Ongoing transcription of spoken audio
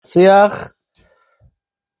Siach.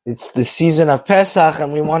 It's the season of Pesach,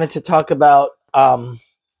 and we wanted to talk about Shmura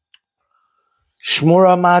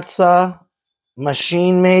Matza,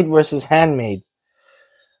 machine-made versus handmade.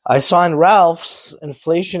 I saw in Ralph's,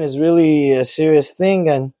 inflation is really a serious thing,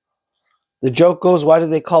 and the joke goes, why do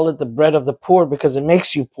they call it the bread of the poor? Because it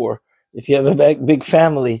makes you poor if you have a big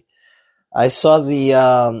family. I saw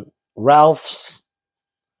the Ralph's,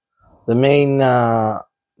 the main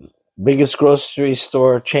biggest grocery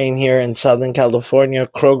store chain here in Southern California.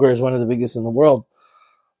 Kroger is one of the biggest in the world.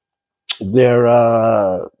 Their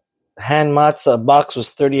hand matzah box was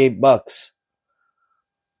 $38.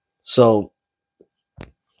 So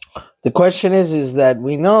the question is that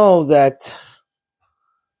we know that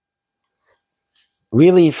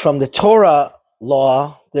really from the Torah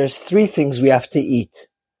law, there's three things we have to eat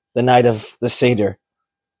the night of the Seder,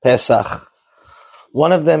 Pesach.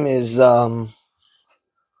 One of them is the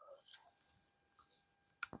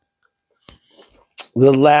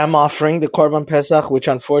lamb offering, the Korban Pesach, which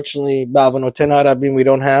unfortunately, Ba'avonotenu Rabim, we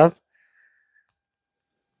don't have.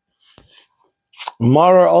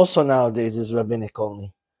 Maror also nowadays is rabbinic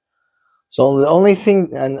only. So the only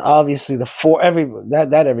thing, and obviously the four,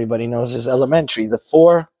 that everybody knows is elementary. The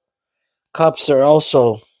 4 cups are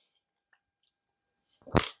also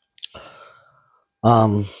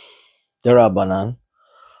derabanan.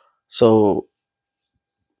 So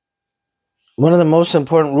one of the most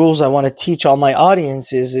important rules I want to teach all my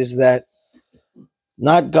audience is that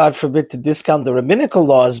not, God forbid, to discount the rabbinical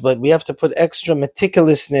laws, but we have to put extra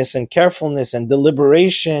meticulousness and carefulness and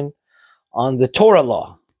deliberation on the Torah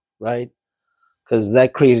law, right? Because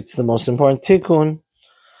that creates the most important tikkun.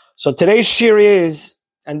 So today's shir is,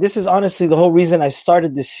 and this is honestly the whole reason I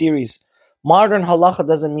started this series. Modern halacha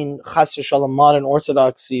doesn't mean chas v'shalom modern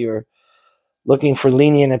orthodoxy or looking for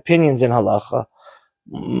lenient opinions in halacha.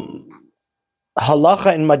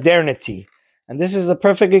 Halacha in modernity. And this is the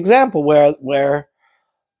perfect example where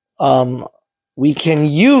we can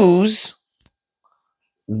use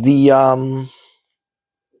the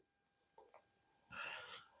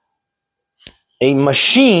a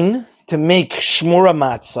machine to make shmura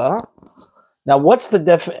matzah. Now, what's the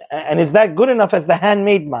and is that good enough as the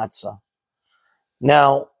handmade matzah?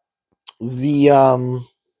 Now, the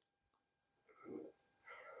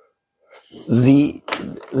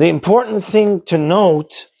important thing to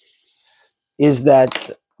note is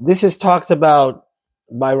that this is talked about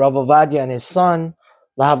by Rav Ovadia and his son,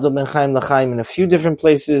 Lahavdil ben Chaim L'Chaim, in a few different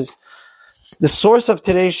places. The source of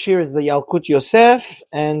today's shir is the Yalkut Yosef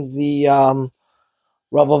and the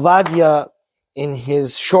Rav Ovadia in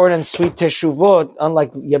his short and sweet Teshuvot,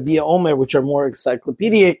 unlike Yabiya Omer, which are more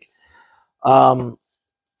encyclopedic. Volume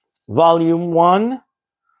 1,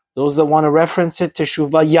 those that want to reference it,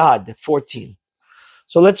 Teshuvah Yad 14.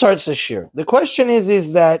 So let's start the shir. The question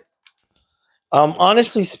is that,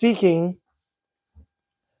 honestly speaking,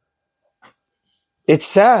 it's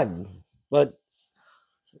sad, but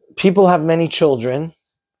people have many children,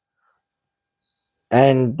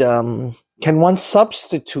 and can one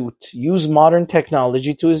use modern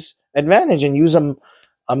technology to his advantage and use a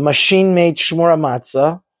machine-made shmura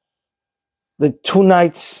matzah the 2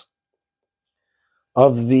 nights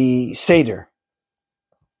of the Seder?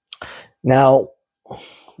 Now,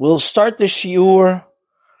 we'll start the shiur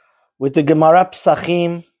with the Gemara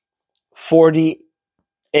Psachim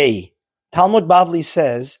 40a. Talmud Bavli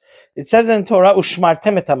says, it says in Torah,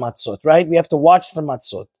 Ushmartem et hamatzot, right? We have to watch the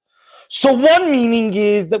matzot. So one meaning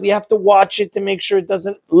is that we have to watch it to make sure it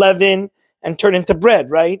doesn't leaven and turn into bread,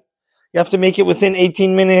 right? You have to make it within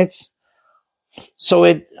 18 minutes so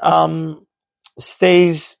it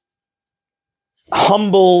stays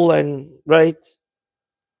humble and, right,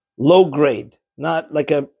 low grade, not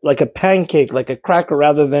like a pancake, like a cracker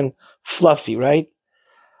rather than fluffy, right?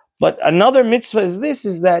 But another mitzvah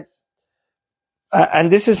is that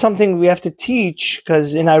and this is something we have to teach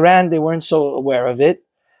because in Iran they weren't so aware of it.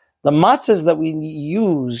 The matzahs that we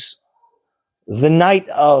use the night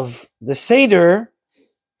of the Seder,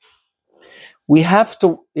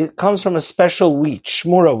 it comes from a special wheat,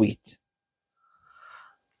 Shmura wheat.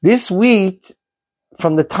 This wheat,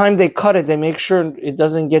 from the time they cut it, they make sure it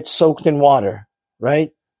doesn't get soaked in water,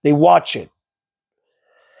 right? They watch it.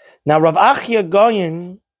 Now, Rav Achia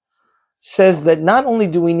Goyen says that not only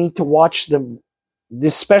do we need to watch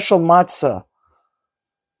this special matzah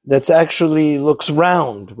that's actually looks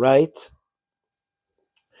round, right?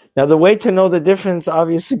 Now, the way to know the difference,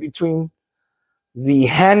 obviously, between the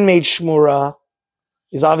handmade shmura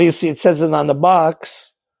is obviously it says it on the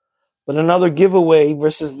box, but another giveaway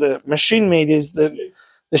versus the machine-made is the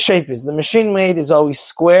shape is. The machine-made is always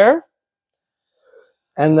square,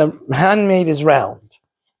 and the handmade is round.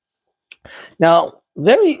 Now,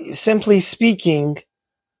 very simply speaking,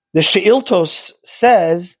 the She'iltos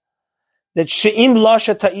says that She'im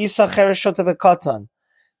lasha ta'isa chereshot v'katan.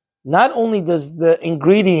 Not only does the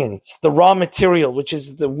ingredients, the raw material, which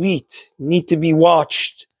is the wheat, need to be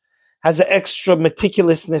watched, has an extra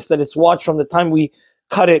meticulousness that it's watched from the time we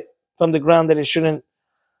cut it from the ground, that it shouldn't,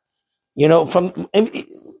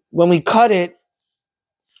 when we cut it,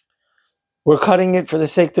 we're cutting it for the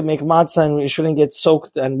sake to make matzah, and it shouldn't get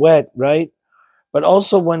soaked and wet, right? But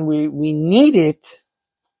also when we knead it,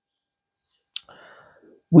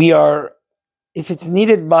 if it's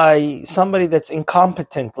needed by somebody that's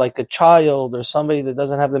incompetent, like a child or somebody that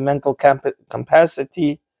doesn't have the mental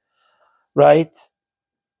capacity, right?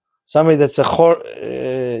 Somebody that's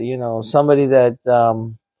somebody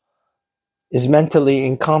that is mentally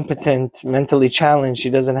incompetent, mentally challenged. She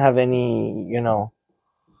doesn't have any,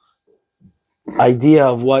 idea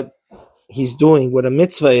of what he's doing, what a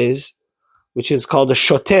mitzvah is, which is called a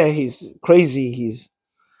shoteh. He's crazy.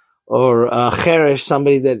 Or a cheresh,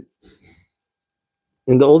 somebody that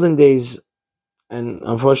in the olden days, and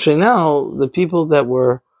unfortunately now, the people that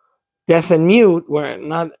were deaf and mute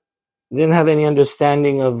didn't have any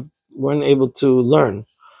understanding weren't able to learn.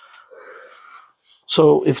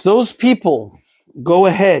 So if those people go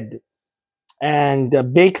ahead and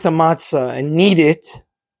bake the matzah and knead it,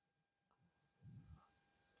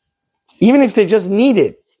 even if they just knead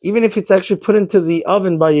it, even if it's actually put into the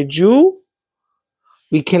oven by a Jew,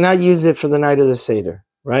 we cannot use it for the night of the Seder,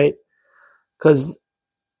 right? Because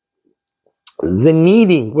the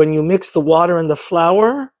kneading, when you mix the water and the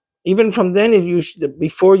flour, even from then,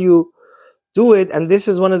 before you do it, and this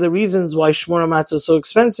is one of the reasons why Shmura Matzah is so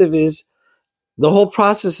expensive, is the whole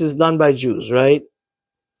process is done by Jews, right?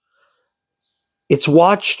 It's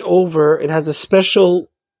watched over. It has a special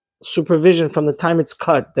supervision from the time it's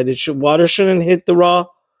cut, that water shouldn't hit the raw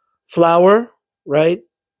flour, right?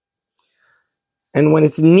 And when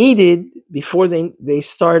it's kneaded, before they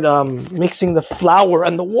start mixing the flour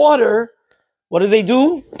and the water, what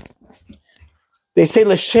do? They say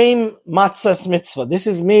l'shem matzahs mitzvah. This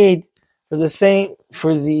is made for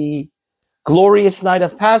the glorious night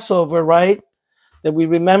of Passover, right? That we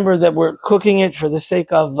remember that we're cooking it for the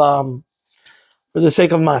sake of matzah.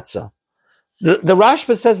 The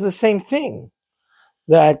Rashba says the same thing.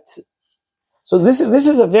 So this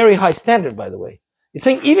is a very high standard, by the way. It's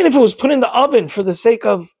saying even if it was put in the oven for the sake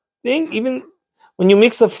of thing, even when you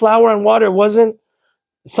mix the flour and water, it wasn't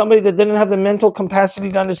somebody that didn't have the mental capacity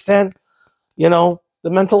to understand, the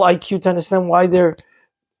mental IQ to understand why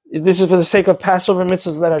this is for the sake of Passover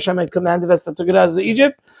mitzvahs that Hashem had commanded us, that took it out of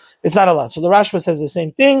Egypt. It's not allowed. So the Rashba says the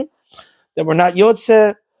same thing, that we're not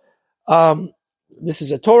Yotze. This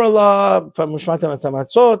is a Torah law from Mushmatim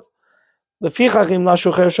Matzot. The Fichachim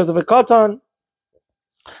Lashu Chereshot V'Katan.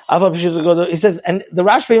 He says, and the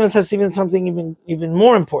Rashba even says something even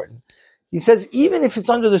more important. He says, even if it's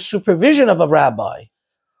under the supervision of a rabbi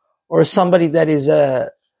or somebody that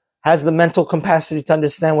has the mental capacity to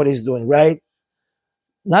understand what he's doing, right?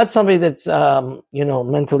 Not somebody that's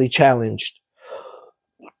mentally challenged,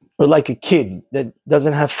 or like a kid that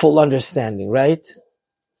doesn't have full understanding, right?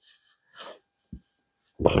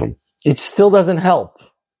 It still doesn't help,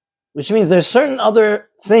 which means there's certain other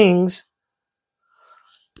things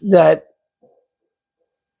that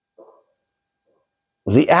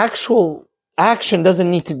the actual action doesn't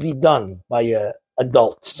need to be done by an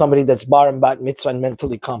adult, somebody that's bar and bat mitzvah and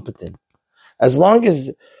mentally competent. As long as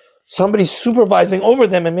somebody's supervising over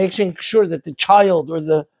them and making sure that the child or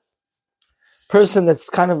the person that's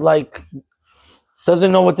kind of like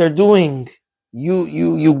doesn't know what they're doing,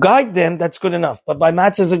 you guide them, that's good enough. But by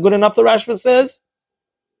matzah, is it good enough, the Rashba says?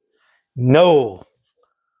 No.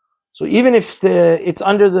 So even if it's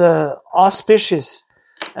under the auspicious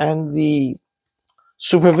and the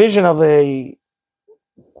supervision of a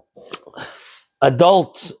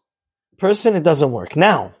adult person, it doesn't work.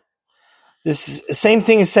 Now, this same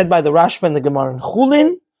thing is said by the Rashba and the Gemara in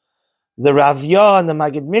Chulin, the Ravya and the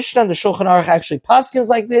Magid Mishnah, and the Shulchan Aruch actually paskins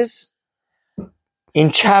like this.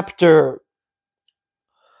 In chapter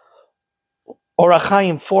Orach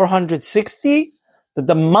Chaim 460, that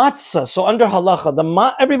the matzah, so under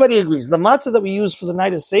halacha, everybody agrees, the matzah that we use for the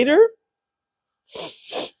night of Seder,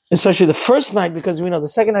 especially the first night, because we know the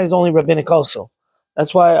second night is only rabbinic also.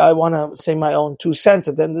 That's why I want to say my own 2 cents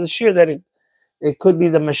at the end of this year, that it could be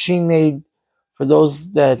the machine made for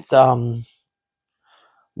those that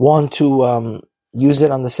want to use it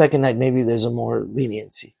on the second night. Maybe there's a more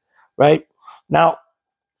leniency, right? Now,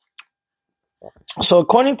 so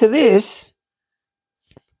according to this,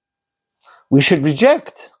 we should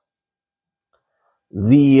reject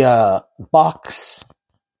the box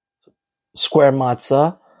square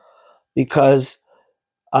matzah because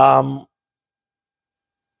a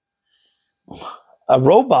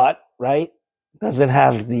robot, right, doesn't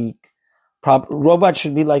have the proper. Robot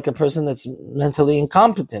should be like a person that's mentally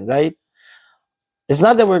incompetent, right? It's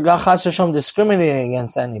not that we're chas v'shalom discriminating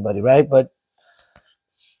against anybody, right? But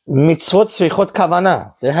mitzvot tzrichot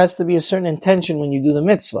kavana. There has to be a certain intention when you do the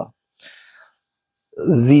mitzvah.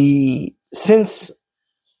 Since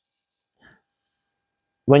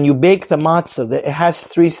when you bake the matzah, it has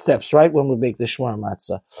 3 steps, right? When we bake the Shmura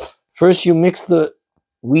matzah. First, you mix the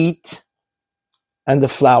wheat and the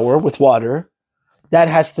flour with water. That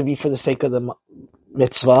has to be for the sake of the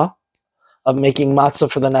mitzvah of making matzah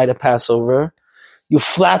for the night of Passover. You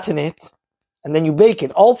flatten it, and then you bake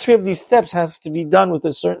it. All 3 of these steps have to be done with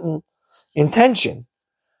a certain intention.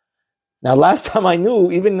 Now, last time I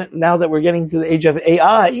knew, even now that we're getting to the age of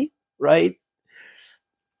AI, right?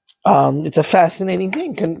 It's a fascinating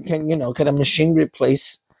thing. Can a machine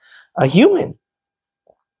replace a human?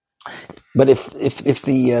 But if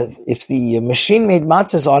the machine made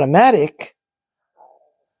matzah is automatic,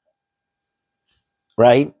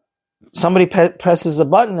 right? Somebody presses a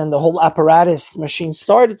button and the whole apparatus machine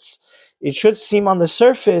starts. It should seem on the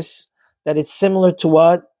surface that it's similar to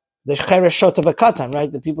what the chereshot of a katan,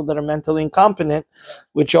 right? The people that are mentally incompetent,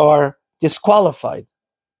 which are disqualified,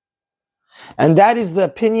 and that is the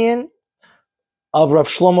opinion of Rav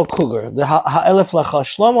Shlomo Kuger, the Ha'elef Lacha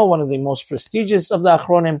Shlomo, one of the most prestigious of the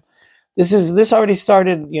Achronim. This already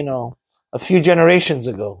started, a few generations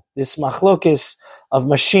ago. This machlokes of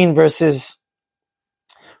machine versus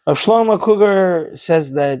Rav Shlomo Kuger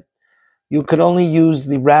says that you could only use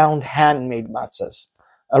the round handmade matzahs.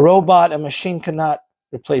 A robot, a machine cannot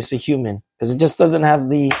replace a human because it just doesn't have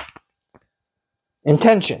the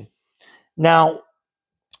intention. Now,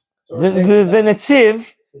 the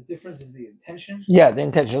Netziv. The difference is the intention? Yeah, the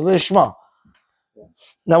intention. Lishma. Yeah.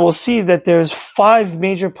 Now we'll see that there's 5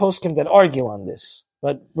 major poskim that argue on this.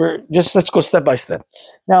 But let's go step by step.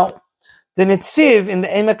 Now, the Netziv in the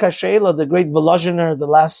Emek HaSheila, the great Volozhiner, the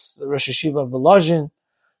last Rosh Hashiva of Volozhin,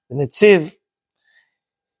 the Netziv,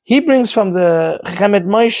 he brings from the Chemed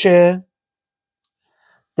Moshe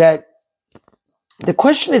that the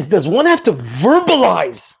question is, does one have to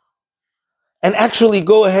verbalize and actually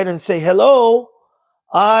go ahead and say, hello,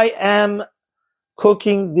 I am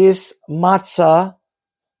cooking this matzah.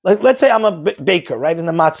 Like, let's say I'm a baker, right, in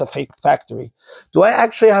the matzah factory. Do I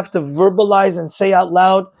actually have to verbalize and say out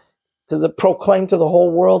loud proclaim to the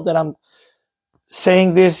whole world that I'm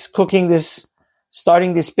saying this, cooking this,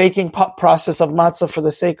 starting this baking process of matzah for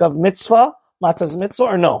the sake of matzah's mitzvah,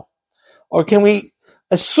 or no? Or can we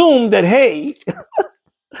assume that, hey,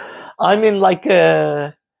 I'm in like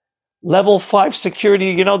a level 5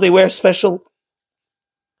 security, they wear special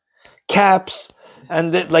caps,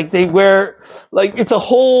 and they wear, it's a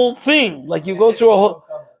whole thing. Like you go through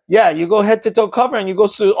you go head to toe cover, and you go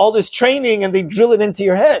through all this training, and they drill it into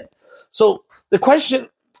your head. So the question,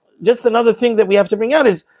 just another thing that we have to bring out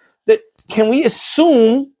is that can we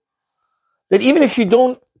assume that even if you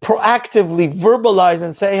don't proactively verbalize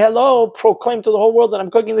and say, hello, proclaim to the whole world that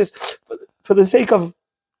I'm cooking this for the sake of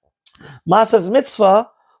Masa's mitzvah,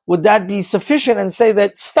 would that be sufficient and say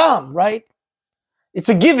that stam, right? It's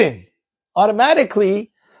a given.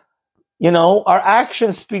 Automatically, our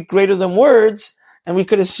actions speak greater than words, and we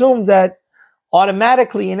could assume that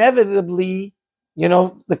automatically, inevitably,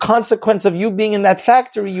 the consequence of you being in that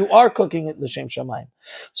factory, you are cooking it l'shem shamayim.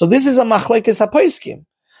 So this is a machlekes hapoiskim.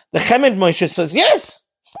 The Chemed Moshe says, yes.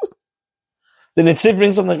 The Netziv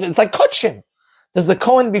brings something, it's like kotshim. Does the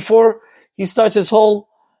Kohen, before he starts his whole,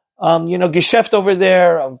 geschäft over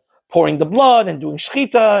there of pouring the blood and doing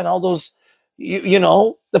shchita and all those,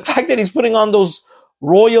 the fact that he's putting on those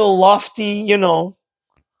royal, lofty,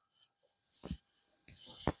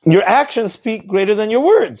 your actions speak greater than your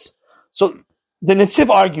words. So the Netziv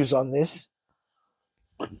argues on this,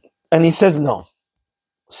 and he says, no.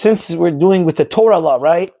 Since we're doing with the Torah law,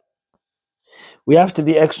 right, we have to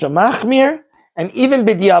be extra machmir, and even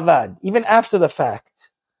b'diavad, even after the fact,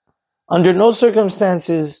 under no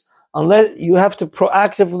circumstances, unless you have to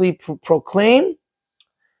proactively proclaim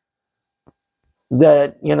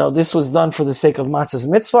that, this was done for the sake of matzah's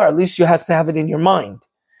mitzvah, or at least you have to have it in your mind.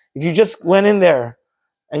 If you just went in there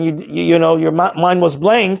and your mind was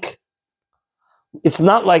blank, it's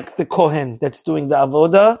not like the Kohen that's doing the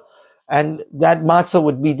avoda, and that matzah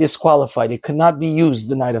would be disqualified. It could not be used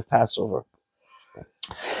the night of Passover.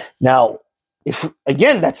 Now,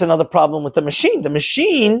 that's another problem with the machine. The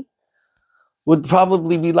machine would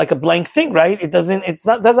probably be like a blank thing, right? It doesn't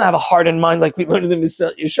have a heart and mind like we learned in the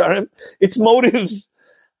Yesharim. Its motives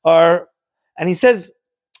are, and he says,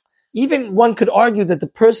 even one could argue that the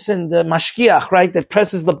person, the mashkiach, right, that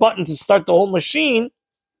presses the button to start the whole machine,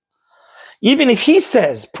 even if he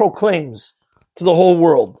proclaims to the whole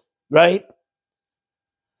world, right,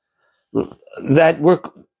 that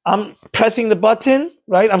I'm pressing the button,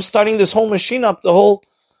 right, I'm starting this whole machine up, the whole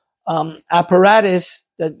apparatus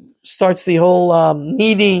that starts the whole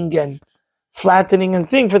kneading and flattening and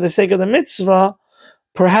thing for the sake of the mitzvah,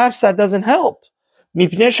 perhaps that doesn't help.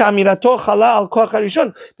 Because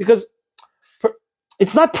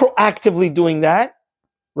it's not proactively doing that,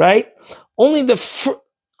 right? Only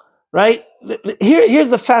right? Here's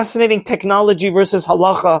the fascinating technology versus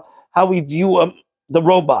halacha, how we view the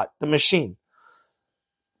robot, the machine.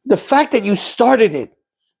 The fact that you started it,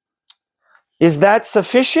 is that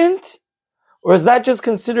sufficient? Or is that just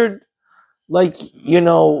considered like,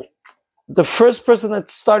 the first person that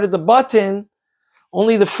started the button,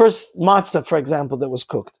 only the first matzah, for example, that was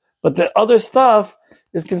cooked. But the other stuff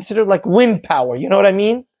is considered like wind power, you know what I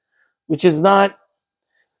mean? Which is not,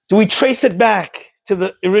 do we trace it back to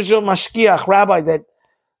the original mashkiach rabbi that,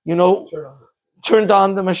 turned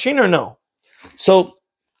on the machine or no? So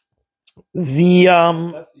it's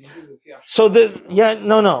not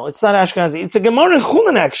Ashkenazi. It's a Gemara in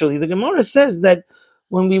Chulin actually. The Gemara says that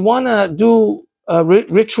when we want to do a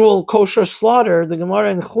ritual kosher slaughter, the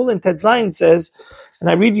Gemara in Chulin Tet Zayin says, and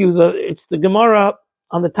I read you it's the Gemara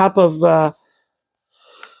on the top of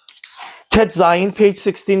Tet Zayin, page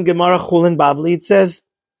 16, Gemara Chulin Bavli. It says,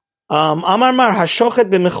 Amar Mar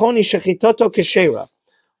Hashochet b'mechoni shechitoto keshera.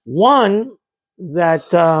 One that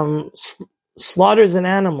slaughters an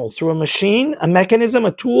animal through a machine, a mechanism,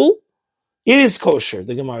 a tool, it is kosher,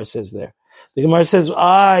 the Gemara says there. The Gemara says,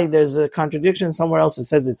 there's a contradiction somewhere else. It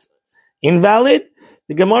says it's invalid.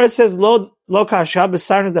 The Gemara says, lo kasha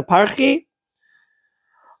besarna de parchi,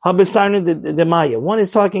 ha besarna de maya. One is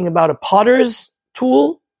talking about a potter's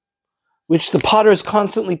tool, which the potter is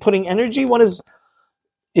constantly putting energy. One is,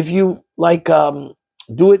 if you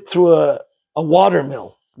do it through a water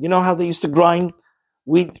mill. You know how they used to grind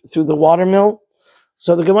wheat through the water mill?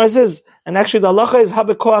 So the Gemara says, and actually the halacha is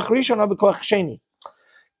habekoach rishon, habekoach sheni.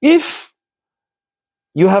 If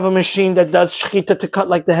you have a machine that does shechita to cut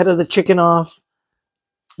like the head of the chicken off,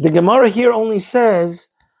 the Gemara here only says,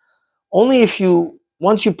 once you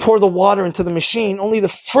pour the water into the machine, only the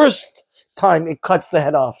first time it cuts the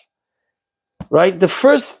head off. Right? The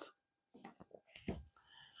first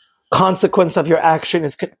consequence of your action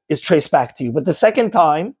is traced back to you. But the second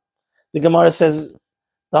time, the Gemara says,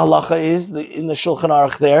 the halacha is in the Shulchan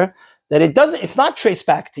Aruch there, that it's not traced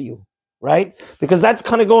back to you, right? Because that's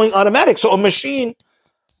kind of going automatic. So a machine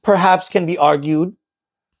perhaps can be argued,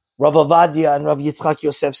 Rav Ovadia and Rav Yitzchak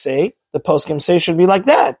Yosef say, the poskim say should be like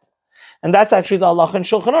that. And that's actually the halacha in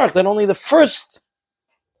Shulchan Aruch, that only the first,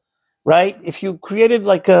 right? If you created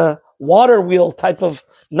like a water wheel type of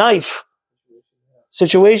knife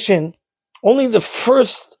situation, only the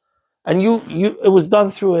first, and it was done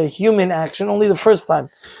through a human action, only the first time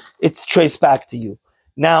it's traced back to you.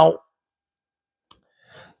 Now,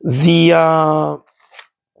 the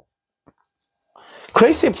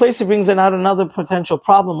Crazy Place brings out another potential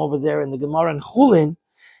problem over there in the Gemara in Chulin,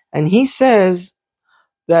 and he says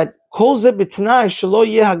that the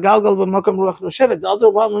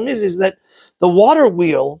other problem is that the water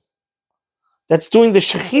wheel that's doing the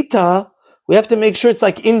shechita, we have to make sure it's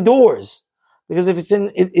like indoors, because if it's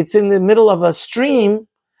in the middle of a stream,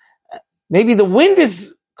 maybe the wind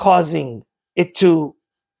is causing it to,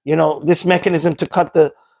 this mechanism to cut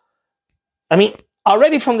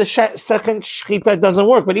already from the second shechita it doesn't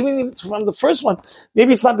work, but even if it's from the first one,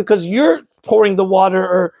 maybe it's not because you're pouring the water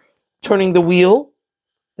or turning the wheel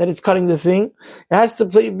that it's cutting the thing. It has to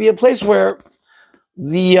be a place where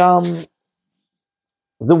the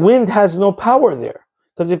wind has no power there.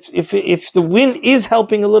 Because if the wind is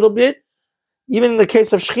helping a little bit, even in the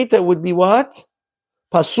case of shechita, it would be what?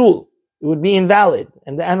 Pasul. It would be invalid,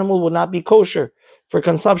 and the animal would not be kosher for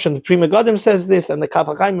consumption. The Pri Megadim says this, and the Kaf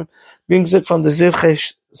HaChaim brings it from the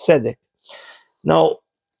Zirchei Sedek. Now,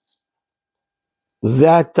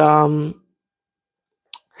 that's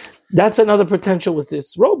another potential with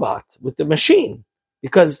this robot, with the machine,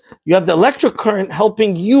 because you have the electric current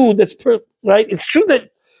helping you. Right? It's true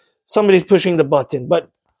that somebody's pushing the button,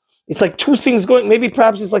 but it's like two things going. Maybe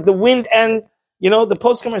perhaps it's like the wind and, the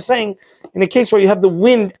poskim are saying, in a case where you have the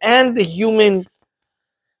wind and the human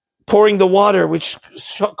pouring the water, which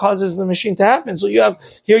causes the machine to happen. So you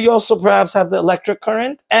also perhaps have the electric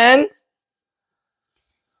current and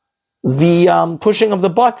the pushing of the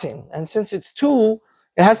button. And since it's two,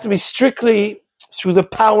 it has to be strictly through the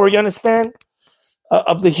power, you understand,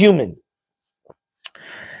 of the human.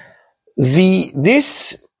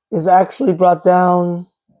 This is actually brought down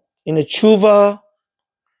in a tshuva.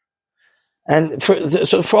 And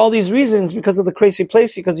for all these reasons, because of the crazy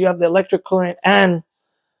place, because you have the electric current and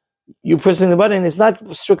you pressing the button, it's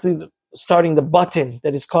not strictly starting the button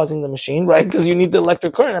that is causing the machine, right? Because you need the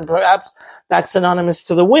electric current, and perhaps that's synonymous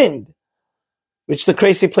to the wind, which the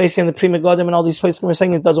crazy place and the Pri Megadim and all these places we're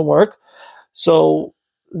saying it doesn't work. So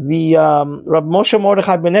the Rab Moshe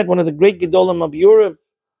Mordechai Bennett, one of the great Gedolim of Europe,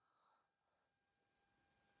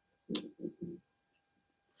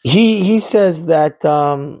 he says that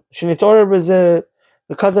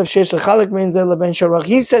because of Sheish Lechalek means Leben Sharach.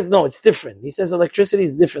 He says no, it's different. He says electricity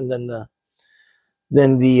is different than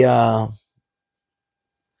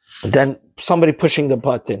somebody pushing the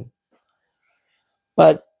button.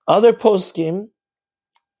 But other poskim,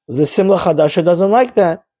 the Simla Chadasha doesn't like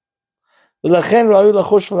that. So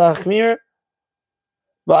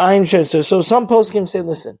some poskim say,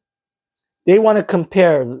 listen, they want to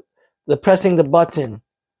compare the pressing the button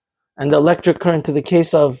and the electric current to the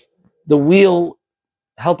case of the wheel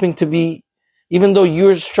helping to be, even though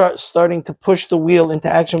you're starting to push the wheel into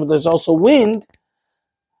action, but there's also wind,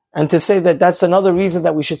 and to say that that's another reason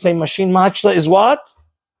that we should say machine machla is what?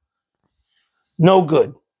 No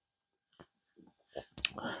good.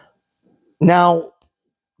 Now,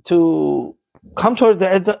 to come toward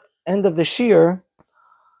the end of the shir,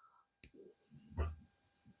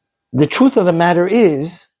 the truth of the matter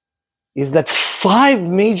is that 5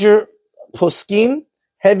 major poskim,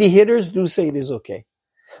 heavy hitters, do say it is okay.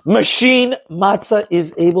 Machine matzah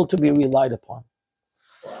is able to be relied upon.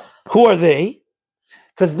 Who are they?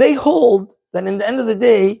 Because they hold that in the end of the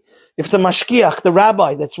day, if the mashkiach, the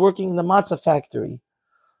rabbi that's working in the matzah factory,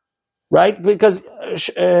 right? Because,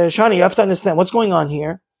 Shani, you have to understand what's going on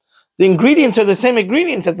here. The ingredients are the same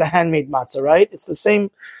ingredients as the handmade matzah, right? It's the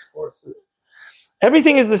same.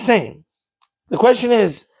 Everything is the same. The question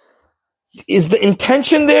is the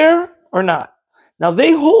intention there or not? Now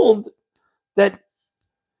they hold that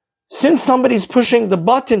since somebody's pushing the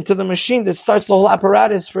button to the machine that starts the whole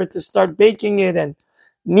apparatus for it to start baking it and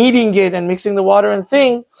kneading it and mixing the water and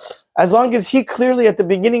thing, as long as he clearly at the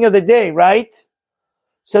beginning of the day, right,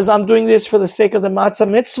 says, I'm doing this for the sake of the matzah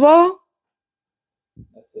mitzvah,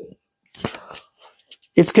 that's it.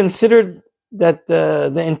 It's considered that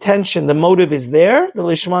the intention, the motive is there, the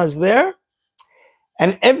lishma is there,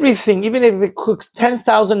 and everything, even if it cooks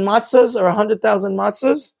 10,000 matzahs or 100,000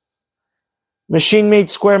 matzahs, machine-made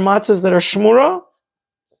square matzahs that are shmura,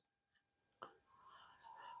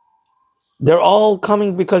 they're all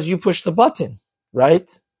coming because you push the button, right?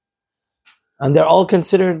 And they're all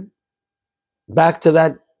considered back to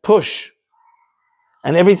that push.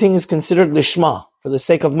 And everything is considered lishma, for the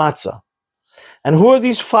sake of matzah. And who are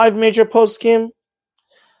these 5 major poskim?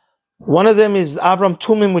 One of them is Avram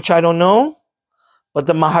Tumim, which I don't know, but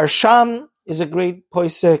the Maharsham is a great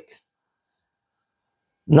posek.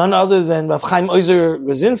 None other than Rav Chaim Oizer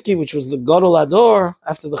Grzinski, which was the Gadol Ador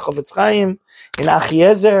after the Chofetz Chaim, in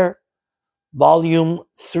Achiezer, volume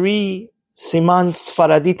 3, Siman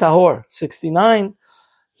Sfaradi Tahor, 69.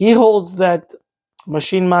 He holds that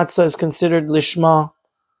machine matzah is considered lishma.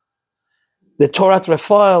 The Torat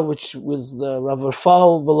Raphael, which was the Rav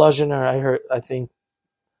Raphael Volozhiner, I think,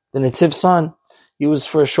 the Nitziv's son, he was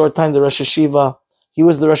for a short time the Rosh Hashiva. He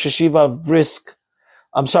was the Rosh Hashiva of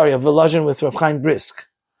of Volozhin with Rav Chaim Brisk.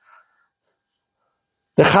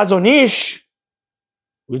 The Chazon Ish,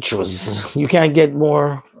 which was, you can't get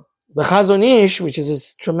more. The Chazon Ish, which is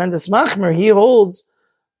this tremendous machmer, he holds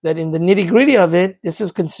that in the nitty gritty of it, this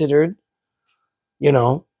is considered,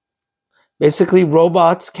 basically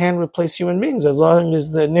robots can replace human beings as long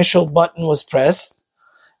as the initial button was pressed.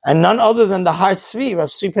 And none other than the Har Tzvi, Rav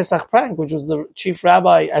Tzvi Pesach Prank, which was the chief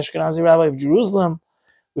rabbi, Ashkenazi rabbi of Jerusalem,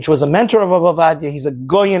 which was a mentor of Rav Ovadia. He's a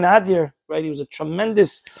Goyen Adir, right? He was a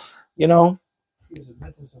tremendous, He was a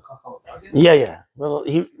mentor of Rav Ovadia? Yeah.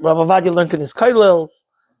 Rav Ovadia learned in his Koilel,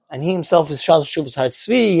 and he himself is Shal Shuvas Har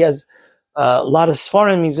Tzvi. He has a lot of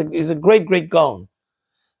Sfarim. He's a great, great Gaon.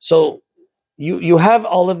 So you have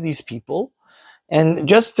all of these people. And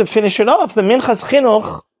just to finish it off, the Minchas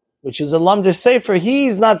Chinuch, which is a Lamder Sefer,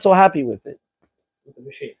 he's not so happy with it. With the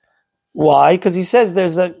machine. Why? Because he says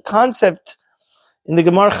there's a concept in the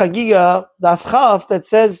Gemara Chagiga, Daf Chaf, that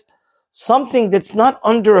says something that's not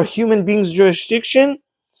under a human being's jurisdiction,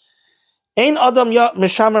 Ein Adam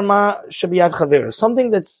Meshamer Ma Shabiyad Chaver.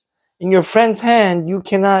 Something that's in your friend's hand, you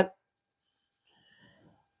cannot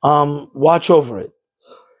watch over it.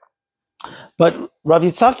 But Rav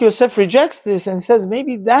Yitzhak Yosef rejects this and says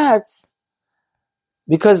maybe that's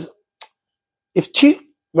because if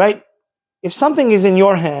something is in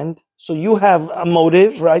your hand, so you have a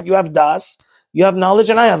motive, right? You have das, You have knowledge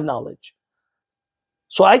and I have knowledge.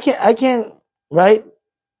 So I can't, right?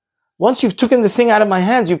 Once you've taken the thing out of my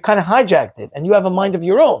hands, you've kind of hijacked it and you have a mind of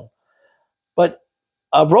your own. But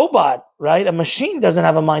a robot, right? A machine doesn't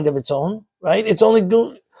have a mind of its own, right? It's only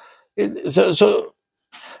so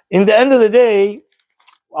in the end of the day,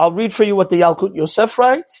 I'll read for you what the Yalkut Yosef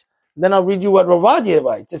writes, then I'll read you what Rav Ovadia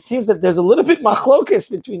writes. It seems that there's a little bit machlokes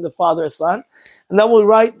between the father and son, and then we'll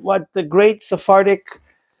write what the great Sephardic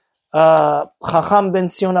Chacham ben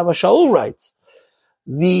Sion Abba Shaul writes.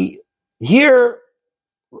 Here,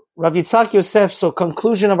 Rav Yitzhak Yosef, so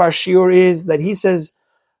conclusion of our shiur is that he says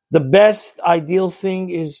the best ideal thing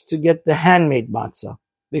is to get the handmade matzah,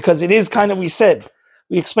 because it is kind of, we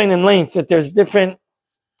explained in length that there's different,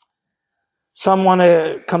 some want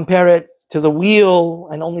to compare it to the wheel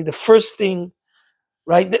and only the first thing,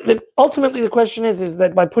 right? Ultimately the question is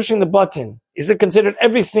that by pushing the button, is it considered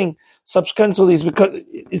everything subsequently is because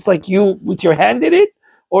it's like you with your hand did it,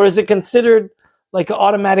 or is it considered like an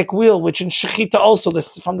automatic wheel, which in Shechita also,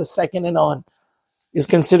 from the second and on, is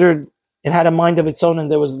considered, it had a mind of its own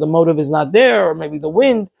and the motive is not there, or maybe the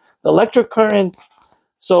wind, the electric current.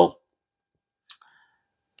 So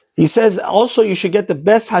he says also you should get the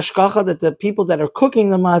best hashkacha, that the people that are cooking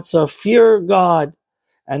the matzah fear God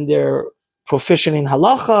and they're proficient in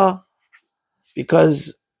halacha,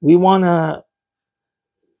 because we want to,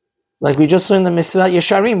 like we just learned the Mesilat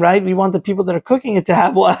Yesharim, right? We want the people that are cooking it to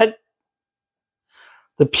have what?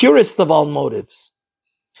 The purest of all motives.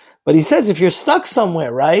 But he says if you're stuck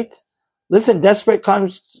somewhere, right? Listen, desperate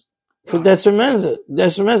comes for desperate men,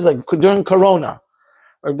 like during Corona,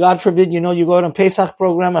 or God forbid, you go to a Pesach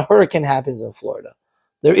program, a hurricane happens in Florida.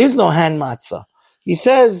 There is no hand matzah. He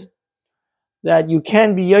says that you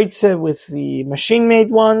can be yotze with the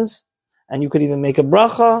machine-made ones, and you could even make a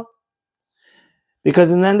bracha,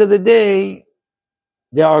 because in the end of the day,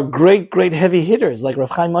 there are great, great heavy hitters, like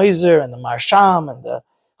Rav Chaim Oizer and the Marsham and the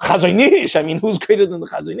Chazon Ish. I mean, who's greater than the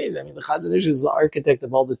Chazon Ish? I mean, the Chazon Ish is the architect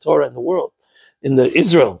of all the Torah in the world, in the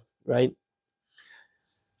Israel, right?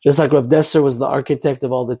 Just like Rav Desser was the architect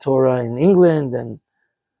of all the Torah in England, and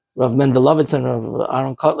Rav Mendelovitz and Rav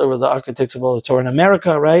Aaron Kotler were the architects of all the Torah in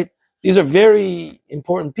America, right? These are very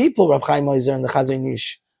important people, Rav Chaim Oizer and the Chazon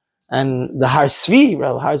Ish. And the Har Tzvi,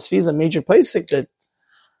 Rav Har Tzvi is a major pasuk that,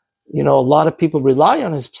 a lot of people rely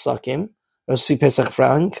on his psakim, Rav Tzvi Pesach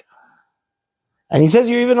Frank. And he says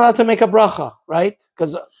you're even allowed to make a bracha, right?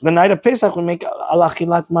 Because the night of Pesach we make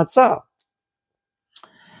alachilat matzah.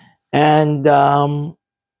 And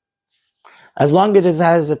as long as it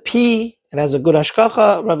has a P, it has a good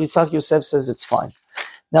hashkacha, Rav Yitzhak Yosef says it's fine.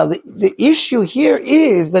 Now the issue here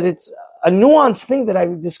is that it's a nuanced thing that I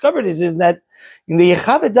discovered is in that in the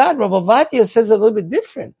Yechavedat, Rav Ovadia says a little bit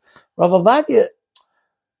different. Rav Yitzhak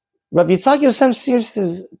Yosef seems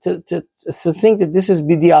to think that this is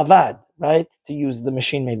bidiavad, right? To use the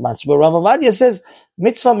machine-made matzah. But Rav Ovadia says,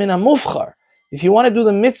 mitzvah min hamufchar. If you want to do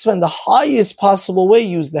the mitzvah in the highest possible way,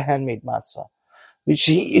 use the handmade matzah. Which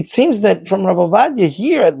it seems that from Rav Ovadia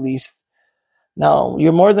here at least, now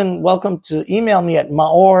you're more than welcome to email me at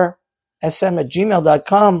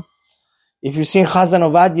maorsm@gmail.com. If you're seeing Chazan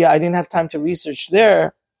Ovadia, I didn't have time to research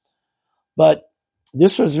there, but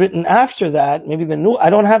this was written after that. Maybe I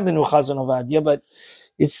don't have the new Chazan Ovadia, but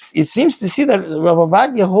it seems to see that Rav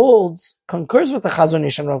Ovadia concurs with the Chazon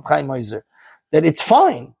Ish and Rav Chaim Oizer, that it's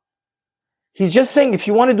fine. He's just saying if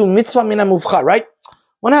you want to do mitzvah min hamuvchar, right?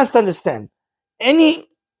 One has to understand,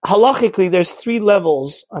 halachically, there's 3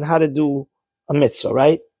 levels on how to do a mitzvah,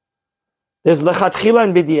 right? There's lechatchila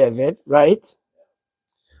and b'di'evet, right?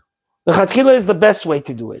 Lechatchila is the best way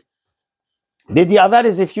to do it. B'di'evet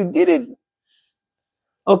is if you did it,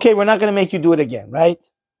 okay, we're not going to make you do it again, right?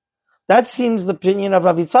 That seems the opinion of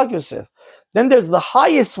Rabbi Yitzhak Yosef. Then there's the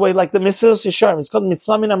highest way, like the Mesilas Yesharim. It's called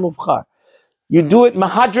mitzvah min hamuvchar. You do it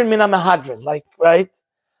mahadrin min hamahadrin, like, right?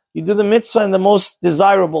 You do the mitzvah in the most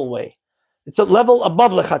desirable way. It's a level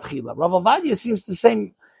above lechatchila. Rav Ovadia seems to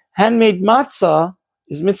say handmade matzah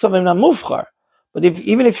is mitzvah min hamuvchar. But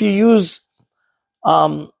even if you use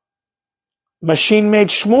machine-made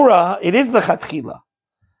shmura, it is lechatchila.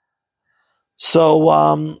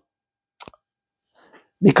 So,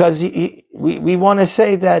 because we want to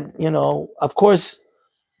say that, of course,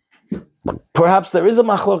 perhaps there is a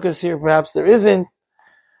machlokas here, perhaps there isn't,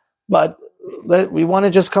 but we want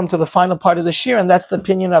to just come to the final part of the shir, and that's the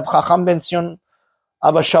opinion of Chacham ben Sion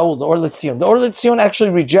Abba Shaul, the Or L'Tzion. The Or L'Tzion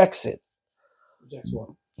actually rejects it. Rejects what?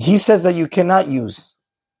 He says that you cannot use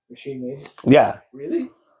Machine-made? Yeah. Really?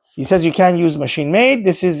 He says you can't use machine-made.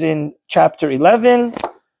 This is in chapter 11,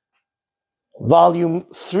 volume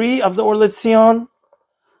 3 of the Or L'Tzion.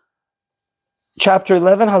 Chapter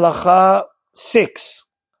 11, halacha 6.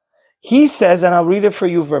 He says, and I'll read it for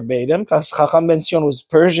you verbatim, because Chacham Ben Sion was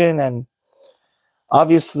Persian, and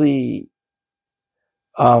obviously,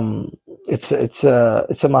 it's a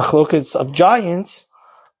machlokas of giants.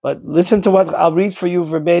 But listen to what I'll read for you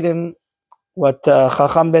verbatim. What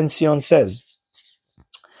Chacham Ben Sion says.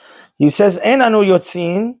 He says, "En anu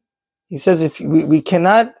yotzin." He says, if we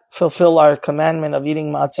cannot fulfill our commandment of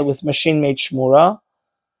eating matzah with machine-made shmura,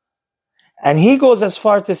 and he goes as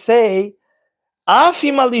far to say, he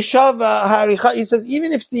says,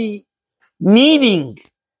 even if the kneading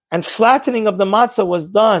and flattening of the matzah was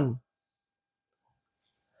done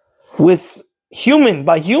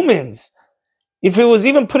by humans, if it was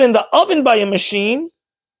even put in the oven by a machine,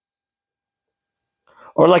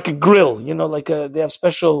 or like a grill, they have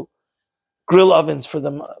special grill ovens for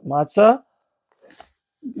the matzah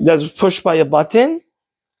that's pushed by a button.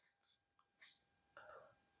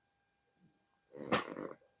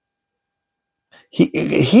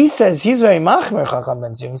 He says he's very machmer Chacham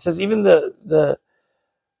Ben Sion. He says even the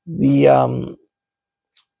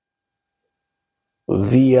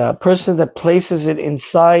person that places it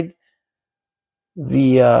inside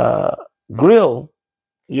the grill,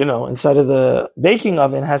 inside of the baking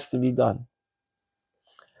oven, has to be done.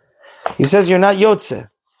 He says you're not yotze,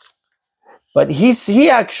 but he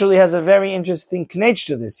actually has a very interesting knetch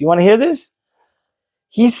to this. You want to hear this?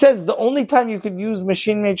 He says the only time you could use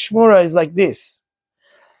machine-made shmura is like this.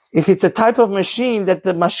 If it's a type of machine that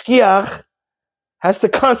the mashkiach has to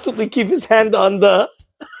constantly keep his hand on the,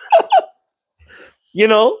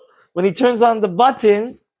 when he turns on the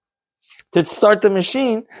button to start the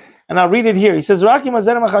machine, and I'll read it here. He says, only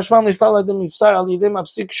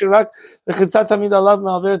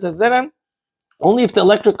if the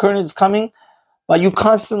electric current is coming, but you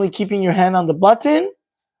constantly keeping your hand on the button,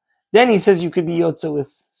 then he says you could be yotze with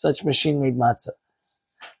such machine-made matzah.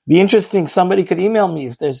 Be interesting. Somebody could email me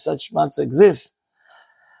if there's such matzah exists.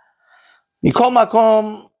 Mikol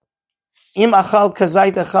makom im achal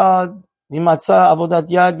kazait echad mimatzah avodat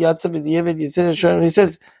yad yatsa b'diavad yisrael.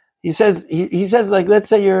 He says like, let's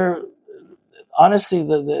say you're honestly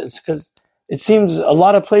because it seems a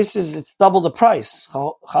lot of places it's double the price.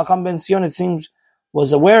 Chacham Ben Sion, it seems,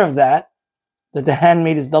 was aware of that the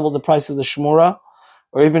handmade is double the price of the shmura,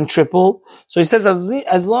 or even triple. So he says,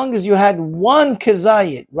 as long as you had one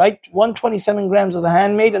kezayit, right, 127 grams of the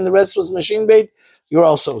handmade and the rest was machine made, you're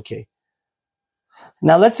also okay.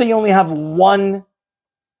 Now let's say you only have one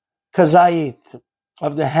kezayit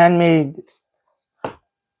of the handmade.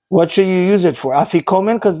 What should you use it for?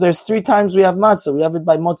 Afikomen, because there's 3 times we have matzah. We have it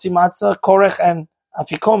by motzi matzah, korech, and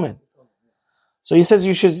afikomen. So he says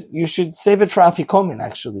you should save it for afikomen,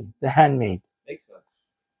 actually, the handmade. Makes sense.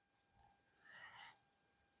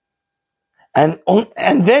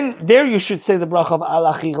 And then there you should say the bracha of al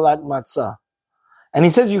achilat matzah. And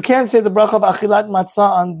he says you can't say the bracha of achilat matzah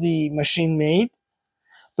on the machine made.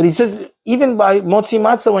 But he says even by motzi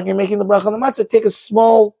matzah, when you're making the bracha on the matzah, take a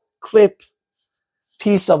small clip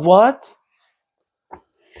piece of what?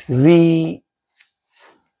 The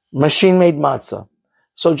machine made matzah.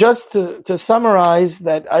 So just to summarize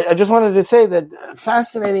that, I just wanted to say that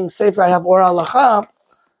fascinating sefer I have, Or Halacha,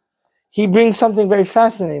 he brings something very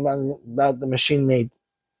fascinating about the machine made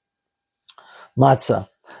matzah.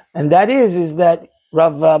 And that is that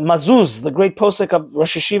Rav Mazuz, the great posek of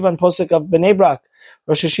Rosh Hashiva and posek of Bnei Brak,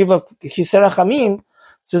 Rosh Hashiva of Kiser Chamim,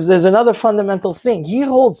 says there's another fundamental thing. He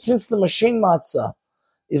holds, since the machine matzah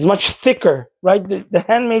is much thicker, right? The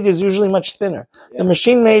handmade is usually much thinner. Yeah. The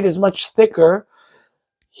machine made is much thicker.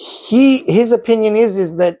 His opinion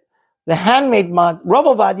is that the handmade matzah, Rav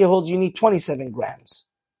Ovadia holds you need 27 grams.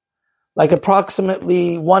 Like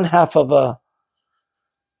approximately 1/2 of a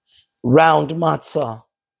round matzah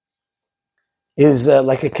is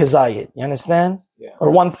like a kezayit. You understand? Yeah. Or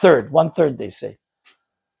 1/3 they say.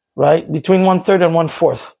 Right? Between 1/3 and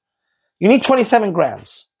 1/4. You need 27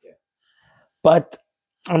 grams. Yeah.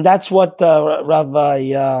 And that's what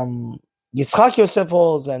Rabbi Yitzchak Yosef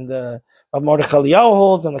holds, and Rav Mordechai Eliyahu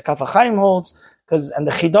holds, and the Kaf HaChaim holds, and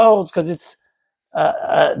the Chida holds, because it's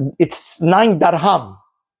 9 darham,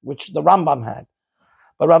 which the Rambam had.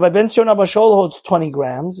 But Rabbi Ben Sion Abba Shaul holds 20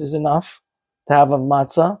 grams is enough to have a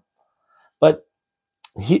matzah. But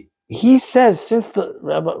he says, since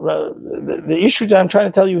the issue that I'm trying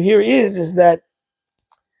to tell you here is that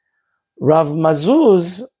Rav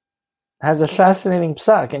Mazuz has a fascinating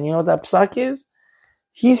psak, and you know what that psak is?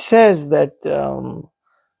 He says that the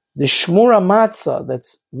Shmura matzah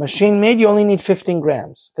that's machine made, you only need 15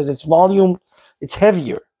 grams because its volume, it's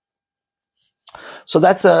heavier. So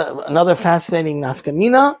that's another fascinating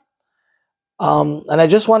nafkamina. And I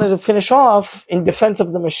just wanted to finish off in defense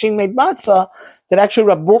of the machine-made matzah that actually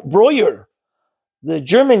Rav Breuer, the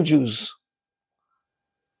German Jews,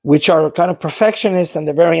 which are kind of perfectionists and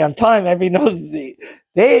they're very on time. Everybody knows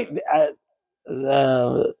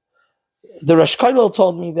the Rosh Kollel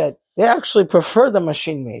told me that they actually prefer the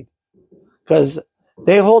machine-made because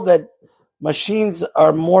they hold that machines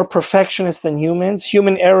are more perfectionist than humans.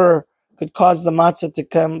 Human error could cause the matzah to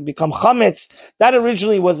become chametz. That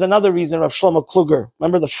originally was another reason of Shlomo Kluger.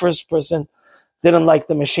 Remember, the first person didn't like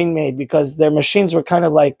the machine-made because their machines were kind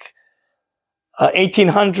of like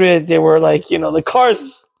 1800. They were like, the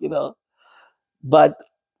cars, but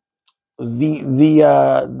the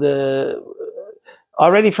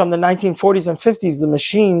already from the 1940s and 50s, the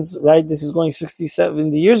machines, right? This is going 60,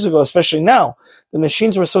 70 years ago, especially now. The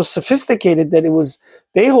machines were so sophisticated that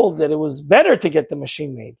they hold that it was better to get the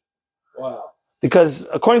machine made. Wow. Because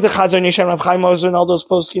according to Chazon Ish and Rav Chaim Ozer and all those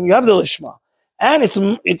poskim, you have the lishma. And it's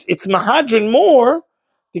mahadrin more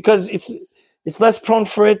because it's less prone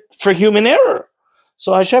for human error.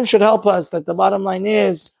 So Hashem should help us that the bottom line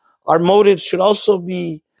is our motives should also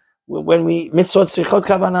be when we mitzvot tzrichot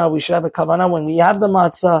kavana, we should have a kavana when we have the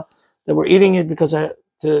matzah that we're eating it because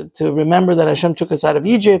to remember that Hashem took us out of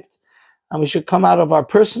Egypt, and we should come out of our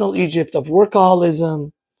personal Egypt of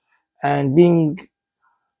workaholism and being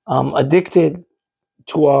addicted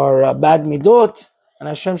to our bad midot, and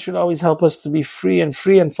Hashem should always help us to be free and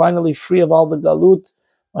finally free of all the galut.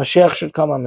 Mashiach should come. Amen.